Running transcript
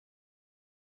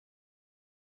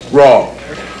Wrong.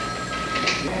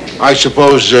 I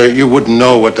suppose you wouldn't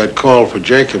know what that call for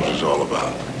Jacobs is all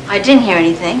about. I didn't hear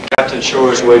anything. Captain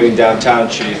Shore is waiting downtown,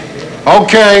 Chief.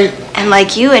 Okay. And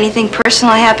like you, anything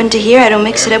personal I happen to hear, I don't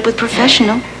mix it up with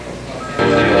professional.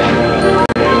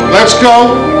 Let's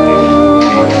go.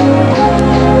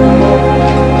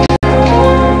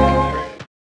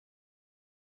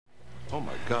 Oh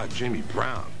my God, Jamie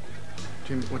Brown.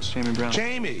 Jamie, what's Jamie Brown?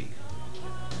 Jamie.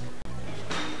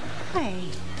 Hey.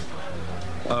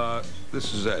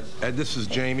 This is Ed. Ed, this is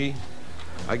Jamie.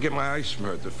 I get my ice from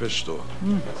her at the fish store.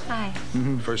 Hi.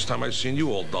 First time I've seen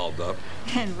you all dolled up.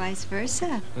 And vice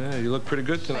versa. Yeah, you look pretty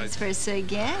good tonight. Vice versa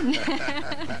again.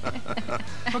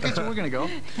 Okay, so we're gonna go.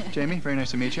 Jamie, very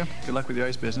nice to meet you. Good luck with your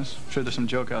ice business. I'm sure there's some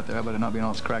joke out there about it not being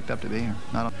all it's cracked up to be. Or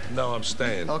not. No, I'm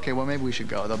staying. Okay, well maybe we should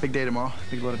go. The big day tomorrow.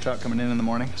 Big load of truck coming in the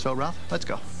morning. So Ralph, let's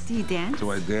go. Do you dance?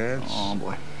 Do I dance? Oh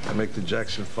boy. I make the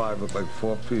Jackson 5 look like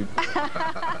 4 people.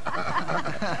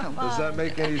 Does that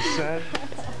make any sense?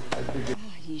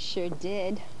 You sure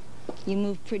did. You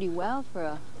moved pretty well for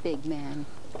a big man.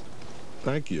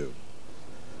 Thank you.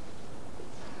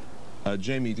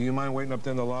 Jamie, do you mind waiting up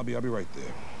there in the lobby? I'll be right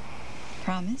there.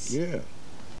 Promise? Yeah.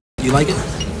 You like it?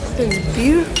 It's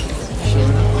beautiful.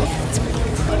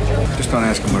 Just don't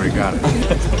ask him where he got it.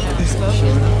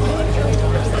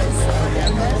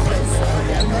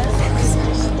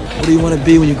 What do you want to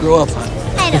be when you grow up, hon?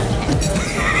 I don't know.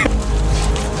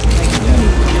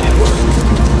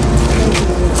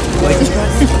 Like this guy?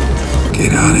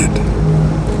 Get on it.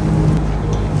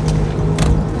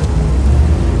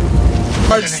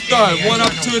 Hard start. 1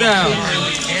 up, 2 down.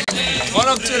 1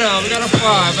 up, 2 down. We got a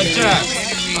 5, a jack.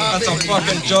 That's a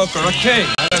fucking joker. A king.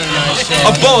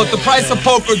 A boat. The price of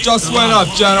poker just went up,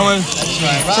 gentlemen.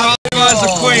 Charlie buys a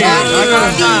queen. I got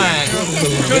a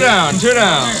 9. 2 down, 2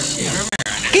 down.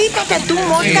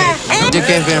 Dick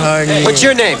ain't been hard. What's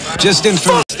your name? Just in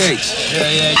from the States.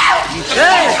 Hey,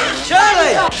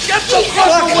 Charlie! Get the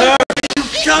fuck away! You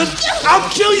cunt! I'll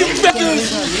kill you,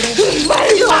 bitches!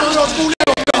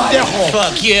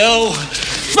 Fuck you!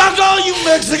 Fuck all you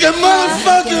Mexican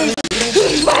motherfuckers!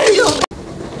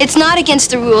 It's not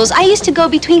against the rules. I used to go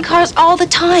between cars all the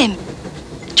time.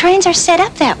 Trains are set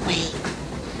up that way.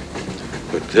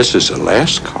 But this is the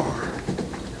last car.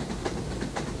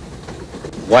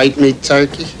 White meat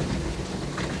turkey?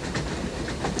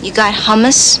 You got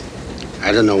hummus,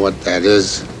 I don't know what that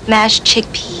is. mashed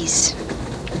chickpeas.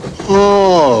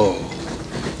 Oh,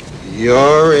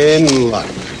 you're in luck.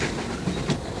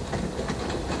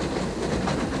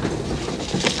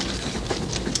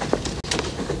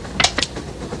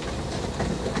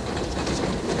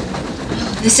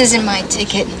 This isn't my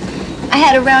ticket. I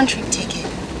had a round-trip ticket.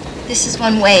 This is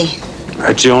one way.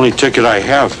 That's the only ticket I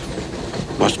have.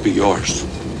 Must be yours.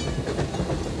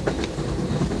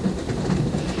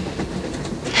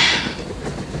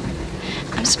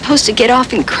 I'm supposed to get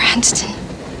off in Cranston.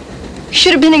 We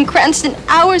should have been in Cranston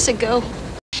hours ago.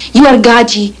 You are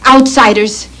Gaji,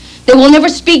 outsiders. They will never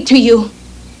speak to you.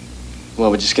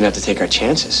 Well, we're just gonna have to take our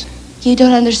chances. You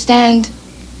don't understand.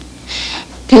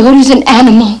 Gregorio's an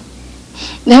animal.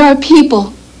 There are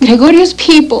people, Gregorio's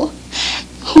people,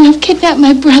 who have kidnapped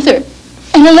my brother.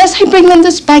 And unless I bring them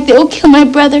this back, they will kill my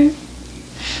brother.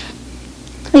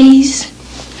 Please,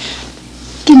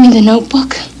 give me the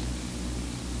notebook.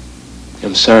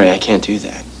 I'm sorry, I can't do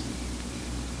that.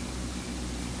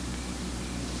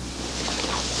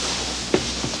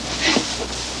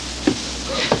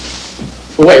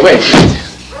 Wait.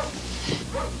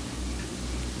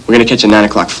 We're gonna catch a 9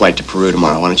 o'clock flight to Peru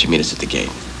tomorrow. Why don't you meet us at the gate?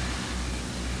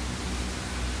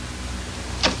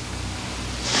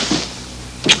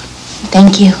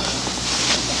 Thank you.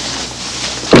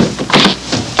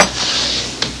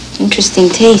 Interesting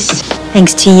taste.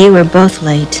 Thanks to you, we're both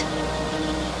late.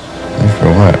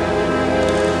 For what?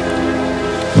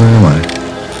 Where am I?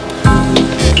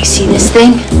 You see this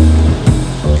thing?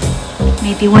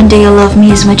 Maybe one day you'll love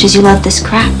me as much as you love this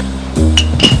crap.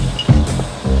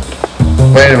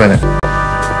 Wait a minute.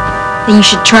 Then you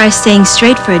should try staying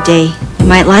straight for a day. You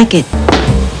might like it.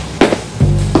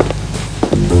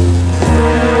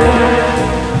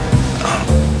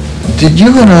 Did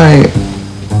you and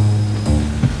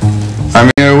I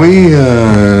mean, are we,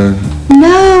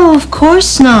 No, of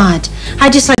course not. I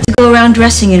just like to go around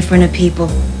dressing in front of people.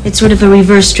 It's sort of a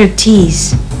reverse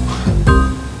striptease.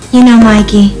 You know,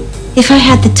 Mikey, if I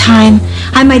had the time,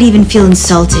 I might even feel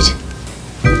insulted.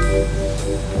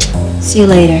 See you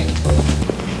later.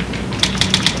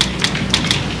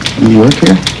 You work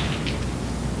here?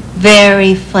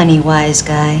 Very funny, wise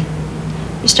guy.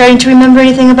 You starting to remember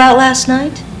anything about last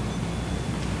night?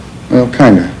 Well,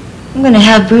 kinda. I'm gonna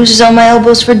have bruises on my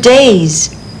elbows for days.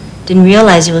 Didn't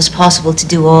realize it was possible to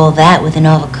do all that with an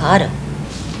avocado.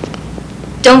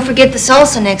 Don't forget the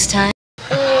salsa next time.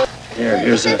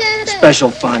 Here's a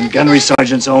special fund, gunnery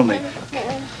sergeants only.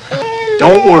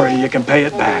 Don't worry, you can pay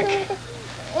it back.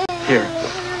 Here,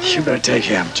 you better take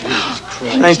him. Jesus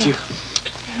Christ. Thank you.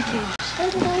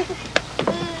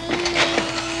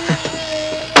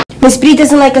 Miss B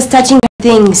doesn't like us touching her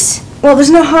things. Well, there's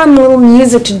no harm in a little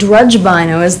music to drudge by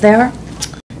now, is there?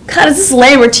 God, is this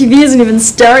lame where TV isn't even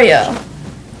stereo?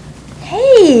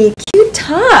 Hey, cute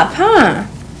top, huh?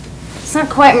 It's not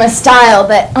quite my style,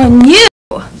 but on you,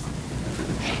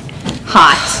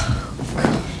 hot.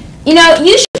 You know,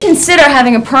 you should consider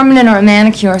having a permanent or a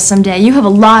manicure someday. You have a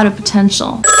lot of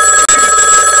potential.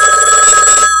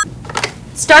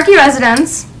 Starkey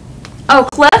Residence. Oh,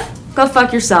 Cliff, go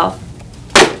fuck yourself.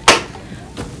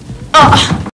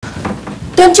 Ugh.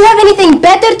 Don't you have anything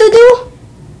better to do?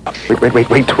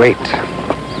 Wait.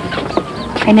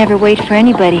 I never wait for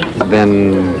anybody.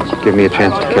 Then give me a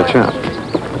chance to catch up.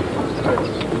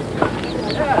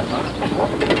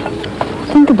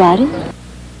 Think about it.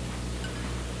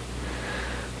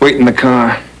 Wait in the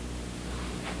car.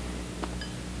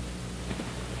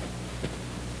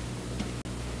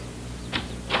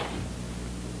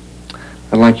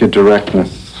 I like your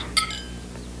directness.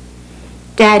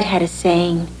 Dad had a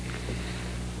saying,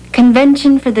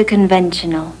 convention for the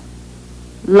conventional,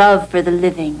 love for the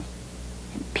living,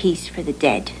 and peace for the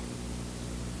dead.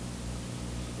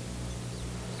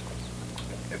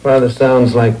 Your father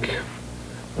sounds like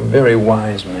a very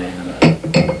wise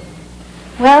man.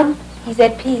 Well, he's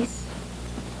at peace.